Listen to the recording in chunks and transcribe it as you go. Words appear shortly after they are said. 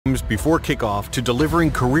before kickoff to delivering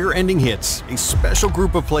career-ending hits, a special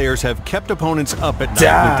group of players have kept opponents up at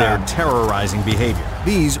night with their terrorizing behavior.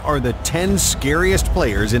 These are the 10 scariest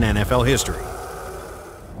players in NFL history.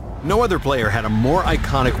 No other player had a more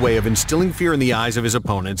iconic way of instilling fear in the eyes of his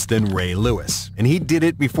opponents than Ray Lewis. And he did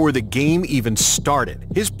it before the game even started.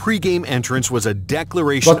 His pre-game entrance was a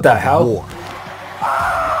declaration of war.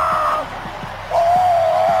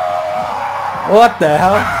 What the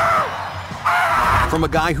hell? From a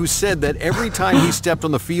guy who said that every time he stepped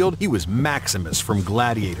on the field, he was Maximus from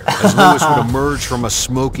Gladiator, as Lewis would emerge from a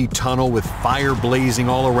smoky tunnel with fire blazing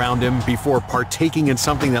all around him before partaking in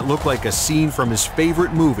something that looked like a scene from his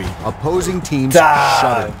favorite movie. Opposing teams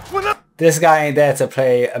shuddered. This guy ain't there to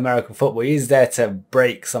play American football. He's there to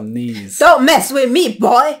break some knees. Don't mess with me,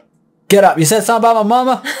 boy. Get up. You said something about my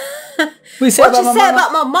mama? What you say about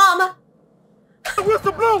my mama?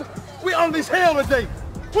 Whistle blow. We on this hell today.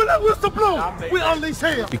 When that whistle blow, we unleash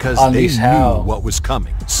hell. Because they knew what was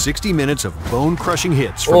coming. 60 minutes of bone-crushing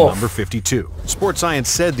hits from number 52. Sports Science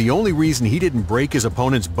said the only reason he didn't break his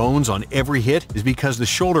opponent's bones on every hit is because the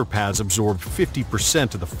shoulder pads absorbed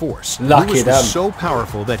 50% of the force. Lewis was so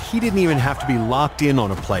powerful that he didn't even have to be locked in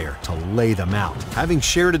on a player to lay them out. Having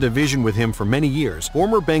shared a division with him for many years,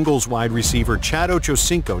 former Bengals wide receiver Chad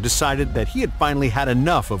Ochocinco decided that he had finally had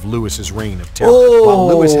enough of Lewis's reign of terror. While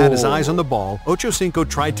Lewis had his eyes on the ball, Ochocinco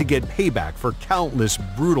tried to get payback for countless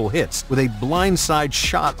brutal hits with a blindside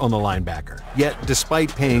shot on the linebacker. Yet,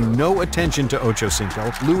 despite paying no attention to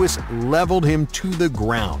Ochocinco, Lewis leveled him to the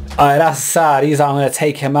ground. Alright, that's sad. He's I'm gonna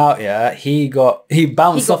take him out, yeah. He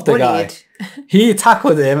bounced off the guy. He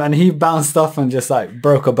tackled him and he bounced off and just like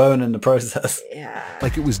broke a bone in the process. Yeah.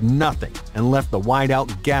 Like it was nothing and left the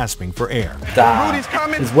wideout gasping for air. Rudy's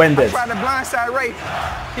coming. It's winded. I tried to blindside Ray.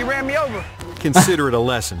 He ran me over. Consider it a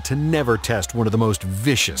lesson to never test one of the most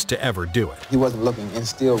vicious to ever do it. He wasn't looking and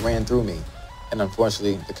still ran through me. And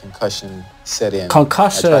unfortunately, the concussion set in.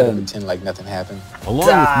 Concussion. I tried to pretend like nothing happened. Along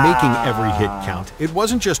with making every hit count, it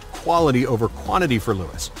wasn't just quality over quantity for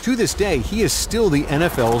Lewis. To this day, he is still the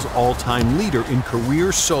NFL's all-time leader in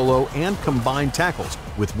career solo and combined tackles,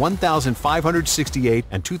 with 1,568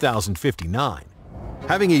 and 2,059.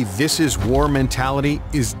 Having a "this is war" mentality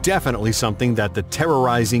is definitely something that the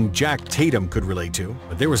terrorizing Jack Tatum could relate to,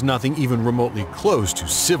 but there was nothing even remotely close to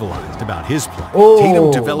civilized about his play. Tatum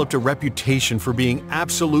developed a reputation for being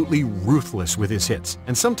absolutely ruthless with his hits,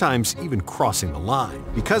 and sometimes even crossing the line.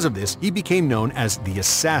 Because of this, he became known as the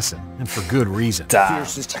Assassin, and for good reason.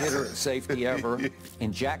 Fiercest hitter at safety ever,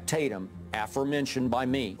 and Jack Tatum, aforementioned by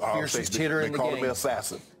me, fiercest hitter in the game. They call him the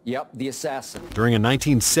Assassin. Yep, the Assassin. During a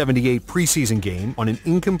 1978 preseason game, on an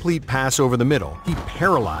incomplete pass over the middle, he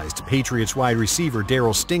paralyzed Patriots wide receiver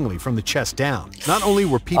Darryl Stingley from the chest down. Not only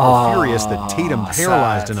were people furious that Tatum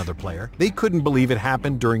paralyzed another player, they couldn't believe it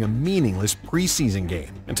happened during a meaningless preseason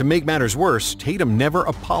game. And to make matters worse, Tatum never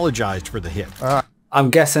apologized for the hit. I'm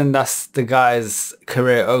guessing that's the guy's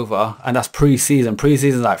career over, and that's pre-season.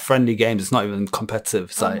 Pre-season's like friendly games. It's not even competitive.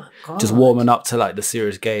 It's like just warming up to like the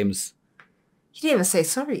serious games. He didn't even say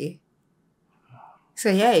sorry. So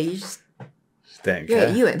yeah, you just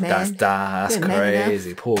you it, man. That's crazy.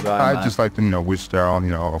 Man. Poor guy. I'd just like to wish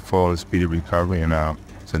Darryl a full and speedy recovery and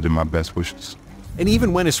send him my best wishes. And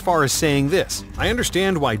even went as far as saying this: "I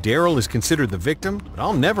understand why Darryl is considered the victim, but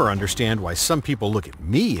I'll never understand why some people look at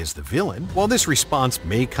me as the villain." While this response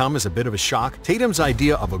may come as a bit of a shock, Tatum's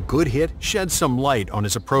idea of a good hit sheds some light on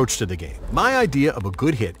his approach to the game. "My idea of a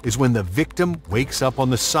good hit is when the victim wakes up on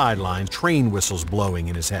the sidelines, train whistles blowing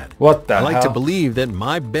in his head. What the hell? I like to believe that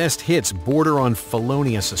my best hits border on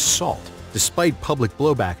felonious assault." Despite public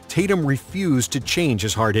blowback, Tatum refused to change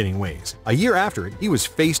his hard-hitting ways. A year after it, he was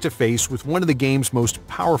face-to-face with one of the game's most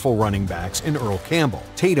powerful running backs in Earl Campbell.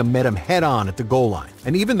 Tatum met him head-on at the goal line,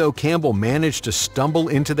 and even though Campbell managed to stumble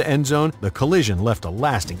into the end zone, the collision left a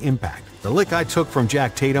lasting impact. "The lick I took from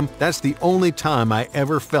Jack Tatum, that's the only time I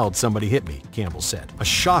ever felt somebody hit me," Campbell said. "A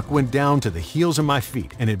shock went down to the heels of my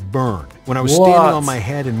feet, and it burned. When I was standing on my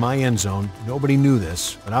head in my end zone, nobody knew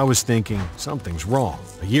this, but I was thinking, something's wrong."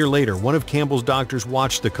 A year later, one of Campbell's doctors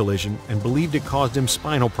watched the collision and believed it caused him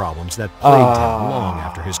spinal problems that plagued him long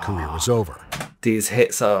after his career was over. These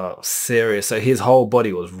hits are serious. So his whole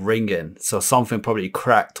body was ringing. So something probably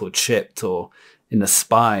cracked or chipped or in the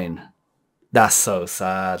spine. That's so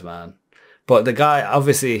sad, man. But the guy,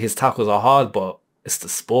 obviously his tackles are hard, but it's the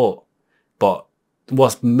sport. But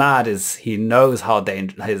what's mad is he knows how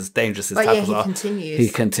dangerous his tackles are. He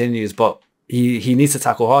continues, but he needs to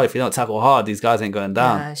tackle hard. If you don't tackle hard, these guys ain't going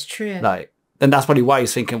down. Yeah, that's true. Like, and that's probably why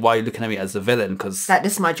he's thinking, why are you looking at me as the villain? Because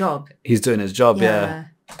this is my job. He's doing his job, yeah.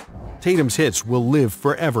 Tatum's hits will live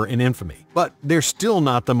forever in infamy. But they're still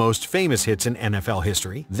not the most famous hits in NFL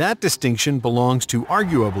history. That distinction belongs to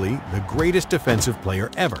arguably the greatest defensive player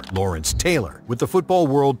ever, Lawrence Taylor. With the football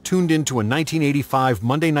world tuned into a 1985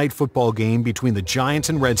 Monday Night Football game between the Giants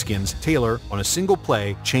and Redskins, Taylor, on a single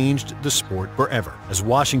play, changed the sport forever. As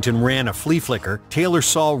Washington ran a flea flicker, Taylor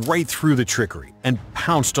saw right through the trickery and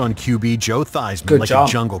pounced on QB Joe Theismann like a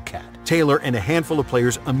jungle cat. Taylor and a handful of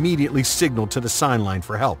players immediately signaled to the sideline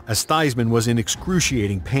for help, as Theismann was in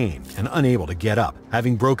excruciating pain and unable to get up.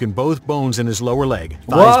 Having broken both bones in his lower leg,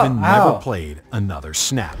 Theismann never played another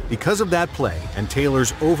snap. Because of that play and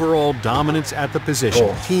Taylor's overall dominance at the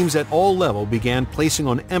position, teams at all levels began placing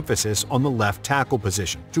on emphasis on the left tackle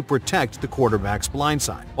position to protect the quarterback's blind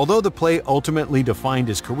side. Although the play ultimately defined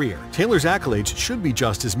his career, Taylor's accolades should be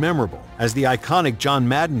just as memorable. As the iconic John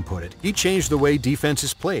Madden put it, he changed the way defense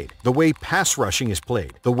is played, the way pass rushing is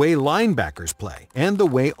played, the way linebackers play, and the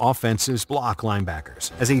way offenses block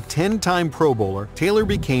linebackers. As a 10-time Pro Bowler, Taylor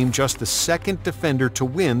became just the second defender to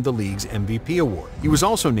win the league's MVP award. He was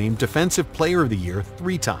also named Defensive Player of the Year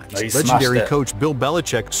 3 times. Legendary coach Bill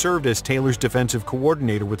Belichick served as Taylor's defensive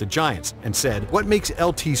coordinator with the Giants and said, "What makes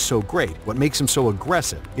LT so great, what makes him so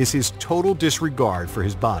aggressive, is his total disregard for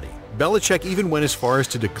his body." Belichick even went as far as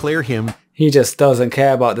to declare him, he just doesn't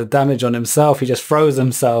care about the damage on himself. He just throws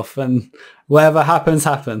himself and whatever happens,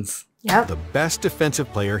 happens. Yep. the best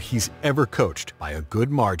defensive player he's ever coached by a good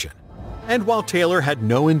margin. And while Taylor had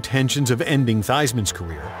no intentions of ending Theismann's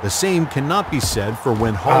career, the same cannot be said for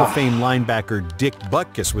when Hall of Fame linebacker Dick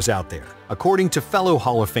Butkus was out there. According to fellow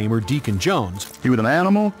Hall of Famer Deacon Jones, he was an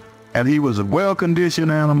animal, and he was a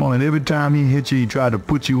well-conditioned animal, and every time he hit you, he tried to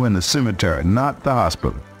put you in the cemetery, not the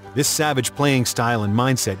hospital. this savage playing style and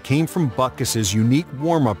mindset came from Butkus's unique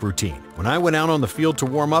warm-up routine. When I went out on the field to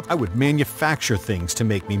warm up, I would manufacture things to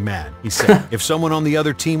make me mad. He said, if someone on the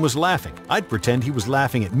other team was laughing, I'd pretend he was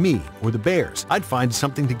laughing at me or the Bears. I'd find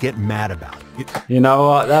something to get mad about. You know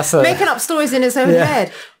what? That's making up stories in his own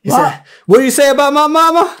head. What do you say about my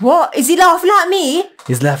mama? What? Is he laughing at me?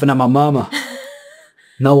 He's laughing at my mama.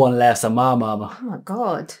 No one laughs at my mama. Oh my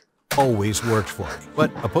God. Always worked for me.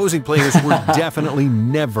 But opposing players were definitely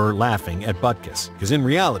never laughing at Butkus, because in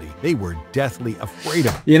reality, they were deathly afraid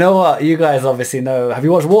of him. You know what? You guys obviously know. Have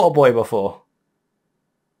you watched Waterboy before?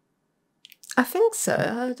 I think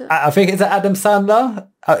so. I think it's Adam Sandler.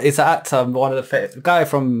 It's an actor, one of the guy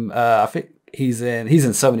from. I think he's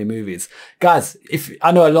in so many movies. Guys, if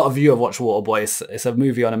I know a lot of you have watched Waterboy. It's a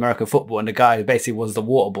movie on American football, and the guy basically was the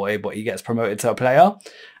Waterboy, but he gets promoted to a player,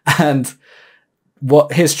 and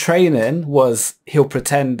what his training was, he'll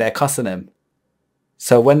pretend they're cussing him.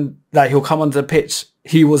 So when he'll come onto the pitch,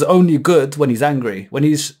 he was only good when he's angry. When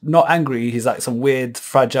he's not angry, he's like some weird,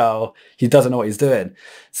 fragile, he doesn't know what he's doing.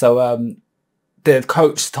 So the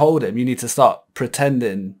coach told him, you need to start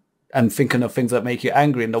pretending and thinking of things that make you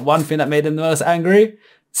angry. And the one thing that made him the most angry,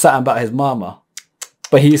 something about his mama.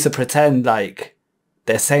 But he used to pretend like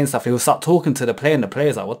they're saying stuff. He will start talking to the player, and the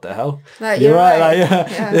player's like, what the hell? Like, you're right. right. Like,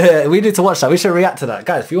 yeah. We need to watch that. We should react to that.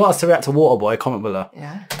 Guys, if you want us to react to Waterboy, comment below.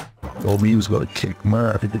 Yeah. Told me he was going to kick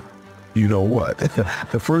my... You know what?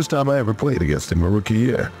 The first time I ever played against him, my rookie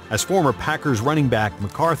year. As former Packers running back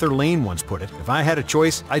MacArthur Lane once put it, if I had a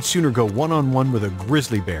choice, I'd sooner go one-on-one with a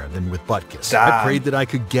grizzly bear than with Butkus. I prayed that I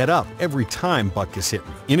could get up every time Butkus hit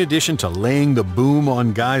me. In addition to laying the boom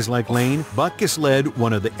on guys like Lane, Butkus led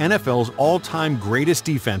one of the NFL's all-time greatest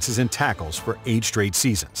defenses and tackles for 8 straight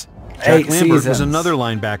seasons. Jack Lambert was another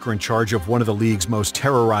linebacker in charge of one of the league's most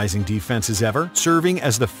terrorizing defenses ever, serving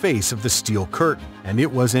as the face of the Steel Curtain. And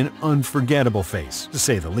it was an unforgettable face, to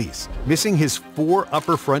say the least. Missing his 4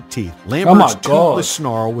 upper front teeth, Lambert's toothless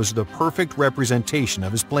snarl was the perfect representation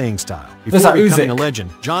of his playing style. Before becoming a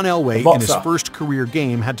legend, John Elway in his first career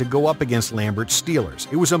game had to go up against Lambert's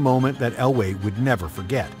Steelers. It was a moment that Elway would never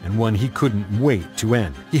forget, and one he couldn't wait to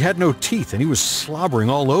end. He had no teeth and he was slobbering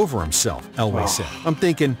all over himself, Elway said. I'm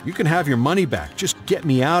thinking, you can have your money back, just get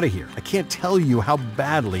me out of here. I can't tell you how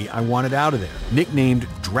badly I wanted out of there. Nicknamed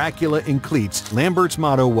Dracula in cleats, Lambert's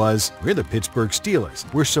motto was, we're the Pittsburgh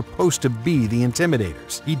Steelers. We're supposed to be the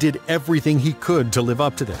Intimidators. He did everything he could to live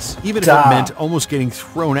up to this, even if it meant almost getting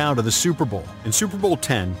thrown out of the Super Bowl. In Super Bowl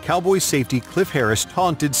X, Cowboys safety Cliff Harris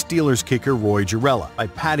taunted Steelers kicker Roy Gerela by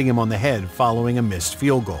patting him on the head following a missed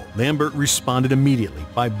field goal. Lambert responded immediately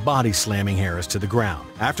by body slamming Harris to the ground.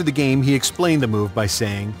 After the game, he explained the move by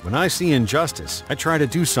saying, "When I see injustice, I try to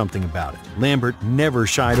do something about it." Lambert never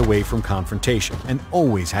shied away from confrontation and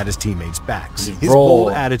always had his teammates' backs. His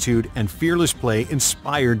bold attitude and fearless play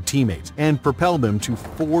inspired teammates and propelled them to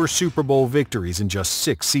 4 Super Bowl victories in just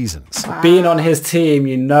 6 seasons. Being on his team,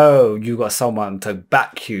 you know you got someone to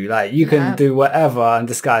back you. Like, you can do whatever, and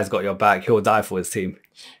this guy's got your back. He'll die for his team.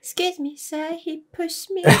 Excuse me, sir, he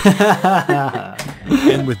pushed me.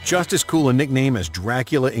 And with just as cool a nickname as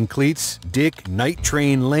Dracula in cleats, Dick Night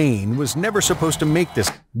Train Lane was never supposed to make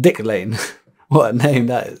this. Dick Lane. What a name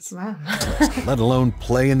that is. Wow. Let alone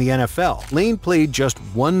play in the NFL. Lane played just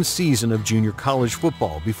 1 season of junior college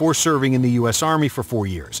football before serving in the U.S. Army for 4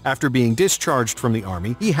 years. After being discharged from the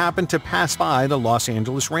Army, he happened to pass by the Los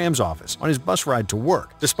Angeles Rams office on his bus ride to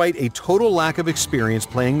work. Despite a total lack of experience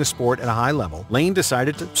playing the sport at a high level, Lane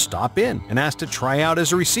decided to stop in and asked to try out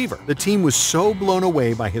as a receiver. The team was so blown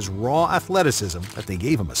away by his raw athleticism that they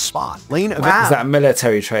gave him a spot. Lane Is that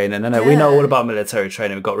military training? And we know all about military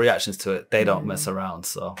training. We've got reactions to it. They don't mess around,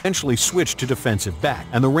 so eventually switched to defensive back,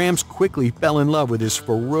 and the Rams quickly fell in love with his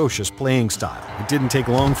ferocious playing style. It didn't take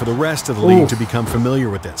long for the rest of the league to become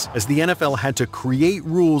familiar with this, as the NFL had to create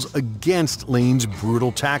rules against Lane's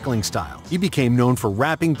brutal tackling style. He became known for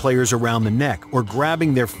wrapping players around the neck or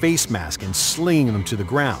grabbing their face mask and slinging them to the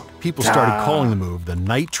ground. People started calling the move the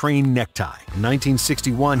Night Train necktie. In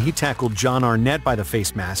 1961, he tackled John Arnett by the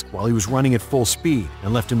face mask while he was running at full speed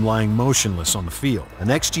and left him lying motionless on the field. The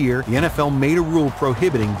next year, the NFL made a rule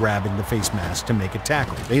prohibiting grabbing the face mask to make a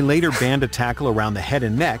tackle. They later banned a tackle around the head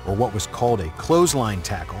and neck, or what was called a clothesline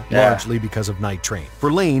tackle, largely because of Night Train.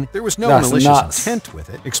 For Lane, there was no malicious intent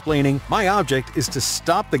with it, explaining, "My object is to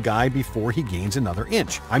stop the guy before he gains another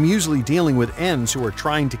inch. I'm usually dealing with ends who are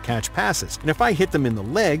trying to catch passes, and if I hit them in the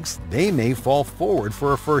legs, they may fall forward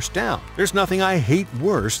for a first down. There's nothing I hate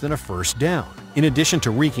worse than a first down." In addition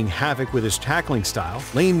to wreaking havoc with his tackling style,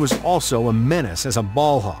 Lane was also a menace as a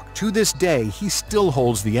ball hawk. To this day, he still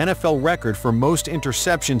holds the NFL record for most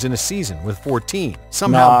interceptions in a season with 14,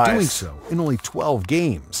 somehow doing so in only 12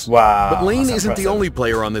 games. Wow. But Lane isn't the only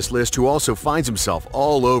player on this list who also finds himself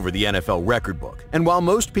all over the NFL record book. And while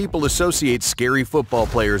most people associate scary football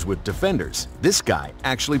players with defenders, this guy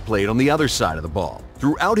actually played on the other side of the ball.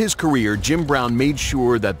 Throughout his career, Jim Brown made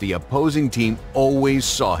sure that the opposing team always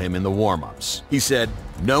saw him in the warm-ups. He said,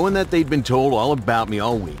 "Knowing that they'd been told all about me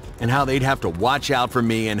all week and how they'd have to watch out for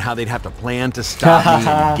me and how they'd have to plan to stop me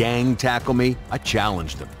and gang tackle me, I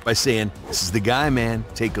challenged them by saying, 'This is the guy, man.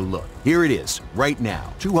 Take a look. Here it is, right now.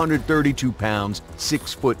 232 pounds,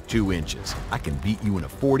 6 foot 2 inches. I can beat you in a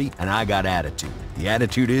 40, and I got attitude. The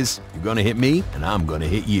attitude is, you're going to hit me, and I'm going to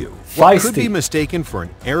hit you.'" What could be mistaken for an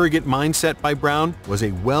arrogant mindset by Brown was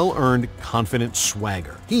a well-earned, confident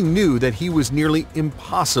swagger. He knew that he was nearly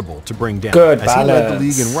impossible to bring down, as he led the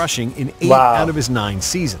league in rushing in 8 out of his 9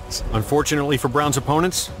 seasons. Unfortunately for Brown's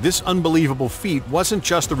opponents, this unbelievable feat wasn't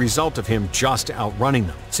just the result of him just outrunning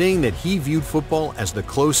them. Saying that he viewed football as the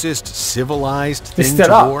closest civilized thing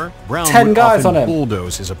to war, Brown would often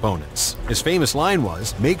bulldoze his opponents. His famous line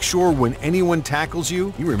was, "Make sure when anyone tackles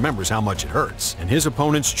you, he remembers how much it hurts." And his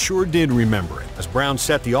opponents sure did remember it, as Brown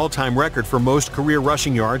set the all-time record for most career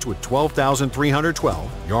rushing yards with 12,312,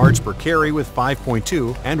 yards per carry with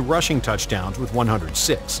 5.2, and rushing touchdowns with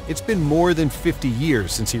 106. It's been more than 50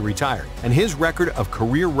 years since he retired, and his record of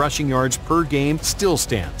career rushing yards per game still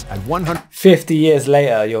stands at 100. 50 years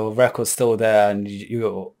later, your record's still there, and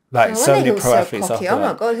you're like so many pro athletes. Oh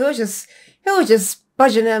my god, he was just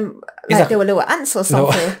budging them like they were little ants or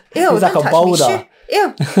something. Ew, like a boulder.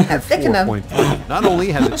 Ew, I'm flicking them. Not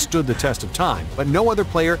only has it stood the test of time, but no other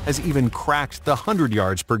player has even cracked the 100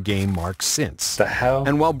 yards per game mark since. The hell?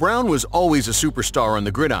 And while Brown was always a superstar on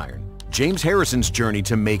the gridiron, James Harrison's journey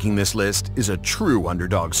to making this list is a true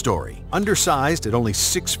underdog story. Undersized at only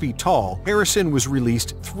 6 feet tall, Harrison was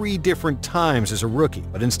released 3 different times as a rookie,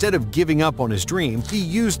 but instead of giving up on his dream, he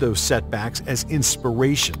used those setbacks as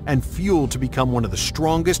inspiration and fuel to become one of the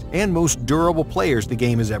strongest and most durable players the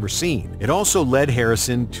game has ever seen. It also led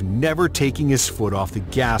Harrison to never taking his foot off the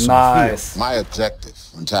gas on the field. My objective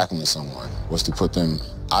when tackling someone was to put them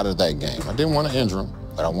out of that game. I didn't want to injure them,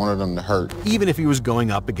 but I wanted them to hurt. Even if he was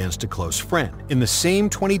going up against a close friend. In the same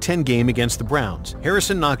 2010 game against the Browns,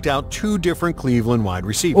 Harrison knocked out 2 different Cleveland wide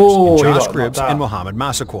receivers, in Josh Cribbs and Mohamed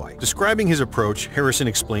Massaquoi. Describing his approach, Harrison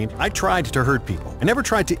explained, "I tried to hurt people. I never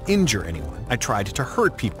tried to injure anyone. I tried to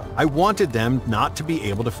hurt people. I wanted them not to be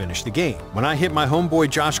able to finish the game. When I hit my homeboy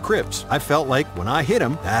Josh Cribbs, I felt like when I hit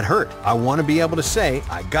him, that hurt. I want to be able to say,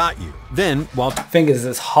 I got you." Then, while the thing is,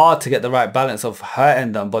 it's hard to get the right balance of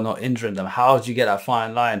hurting them but not injuring them. How do you get that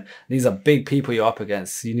fine line? These are big people you're up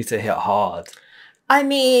against. You need to hit hard. I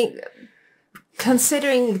mean,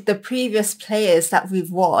 considering the previous players that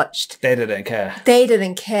we've watched, They didn't care. they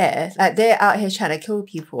didn't care. Like, they're out here trying to kill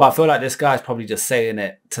people. But I feel like this guy's probably just saying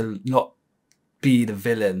it to not be the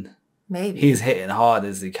villain. Maybe. He's hitting hard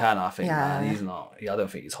as he can, I think, Yeah. man. He's not. I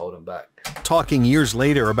don't think he's holding back. Talking years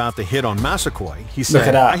later about the hit on Massaquoi, he said,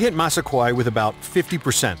 at that. I hit Massaquoi with about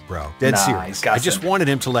 50%, bro. Dead Nah, serious. he's I just gassing. wanted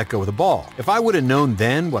him to let go of the ball. If I would have known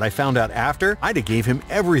then what I found out after, I'd have gave him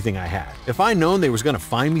everything I had. If I known they was going to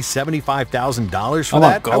fine me $75,000 for Oh my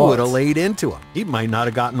that, I God. would have laid into him. He might not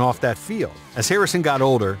have gotten off that field. As Harrison got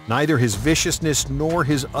older, neither his viciousness nor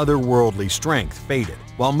his otherworldly strength faded.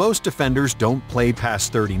 While most defenders don't play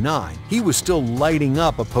past 39, he was still lighting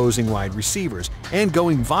up opposing wide receivers and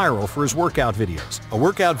going viral for his workout videos. A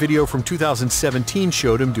workout video from 2017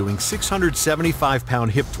 showed him doing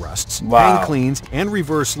 675-pound hip thrusts, Wow. hang cleans, and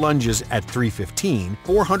reverse lunges at 315,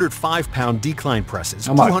 405-pound decline presses,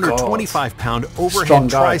 Oh my God. 225-pound overhead Strong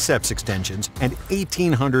guy. triceps extensions, and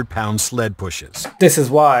 1,800-pound sled pushes. This is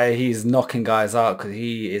why he's knocking guys out, because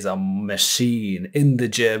he is a machine in the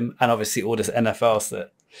gym, and obviously all this NFL stuff.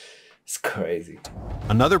 It's crazy.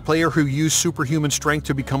 Another player who used superhuman strength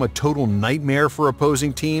to become a total nightmare for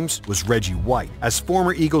opposing teams was Reggie White. As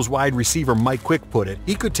former Eagles wide receiver Mike Quick put it,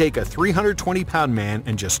 he could take a 320-pound man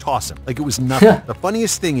and just toss him like it was nothing. The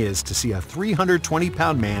funniest thing is to see a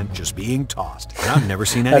 320-pound man just being tossed. And I've never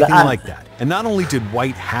seen anything like that. And not only did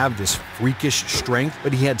White have this freakish strength,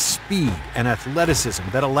 but he had speed and athleticism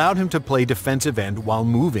that allowed him to play defensive end while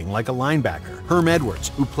moving like a linebacker. Herm Edwards,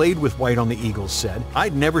 who played with White on the Eagles, said,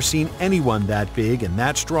 I'd never seen anyone that big and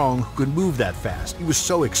that strong who could move that fast. He was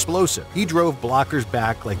so explosive. He drove blockers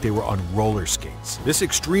back like they were on roller skates. This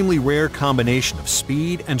extremely rare combination of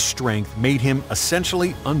speed and strength made him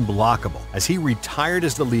essentially unblockable, as he retired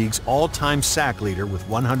as the league's all-time sack leader with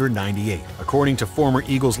 198. According to former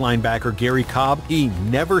Eagles linebacker Gary Cobb, he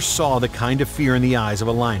never saw the kind of fear in the eyes of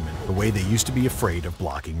a lineman the way they used to be afraid of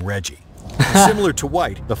blocking Reggie. Similar to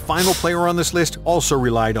White, the final player on this list also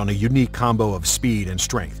relied on a unique combo of speed and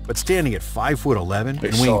strength. But standing at 5'11"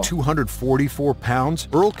 and weighing 244 pounds,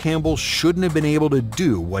 Earl Campbell shouldn't have been able to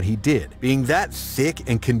do what he did. Being that thick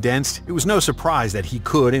and condensed, it was no surprise that he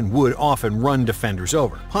could and would often run defenders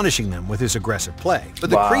over, punishing them with his aggressive play.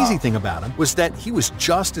 But the crazy thing about him was that he was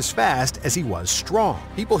just as fast as he was strong.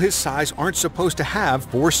 People his size aren't supposed to have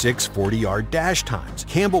 4.6 40-yard dash times.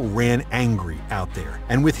 Campbell ran angry out there,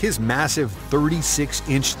 and with his massive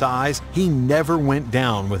 36-inch thighs, he never went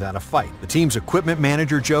down without a fight. The team's equipment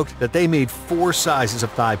manager joked that they made 4 sizes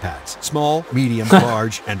of thigh pads: small, medium,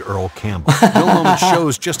 large, and Earl Campbell. No moment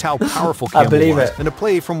shows just how powerful Campbell was than a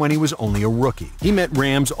play from when he was only a rookie. He met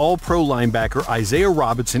Rams All-Pro linebacker Isaiah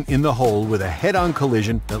Robinson in the hole with a head-on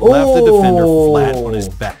collision that left the defender flat on his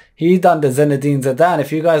back. He done the Zinedine Zidane.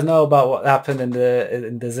 If you guys know about what happened in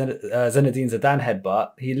the Zinedine Zidane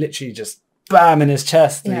headbutt, he literally just bam in his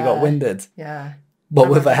chest and he got winded. Yeah. But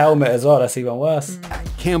with a helmet as well, that's even worse.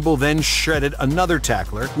 Campbell then shredded another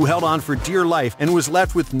tackler who held on for dear life and was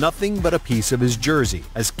left with nothing but a piece of his jersey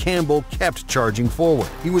as Campbell kept charging forward.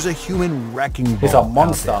 He was a human wrecking ball. He's a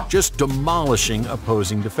monster. out there, just demolishing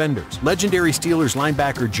opposing defenders. Legendary Steelers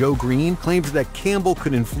linebacker Joe Green claimed that Campbell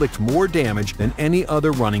could inflict more damage than any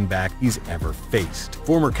other running back he's ever faced.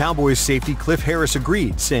 Former Cowboys safety Cliff Harris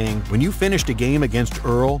agreed, saying, when you finished a game against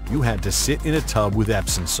Earl, you had to sit in a tub with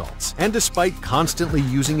Epsom salts. And despite constantly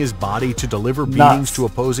using his body to deliver beatings to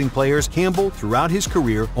opposing players, Campbell, throughout his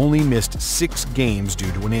career, only missed 6 games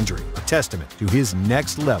due to an injury, a testament to his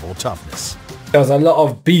next-level toughness. There was a lot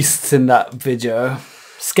of beasts in that video.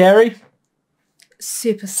 Scary?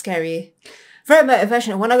 Super scary. Very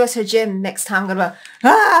motivational. When I go to the gym next time, I'm going to go,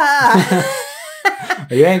 ah!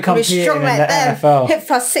 You ain't competing strong in like the that. NFL. Hip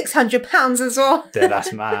thrust 600 pounds as well. Dude,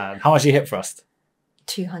 that's mad. How much you hip thrust?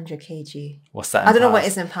 200 kg. What's that in I don't know pounds? what it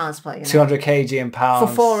is in pounds, but you know. 200 kg in pounds.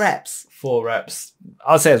 For 4 reps. 4 reps.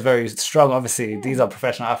 I'd say it's very strong. Obviously, these are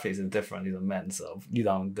professional athletes and different. These are men, so you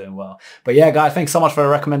know I'm doing well. But yeah, guys, thanks so much for the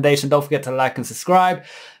recommendation. Don't forget to like and subscribe.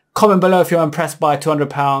 Comment below if you're impressed by 200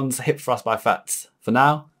 pounds hip thrust by Fats. For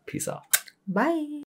now, peace out. Bye.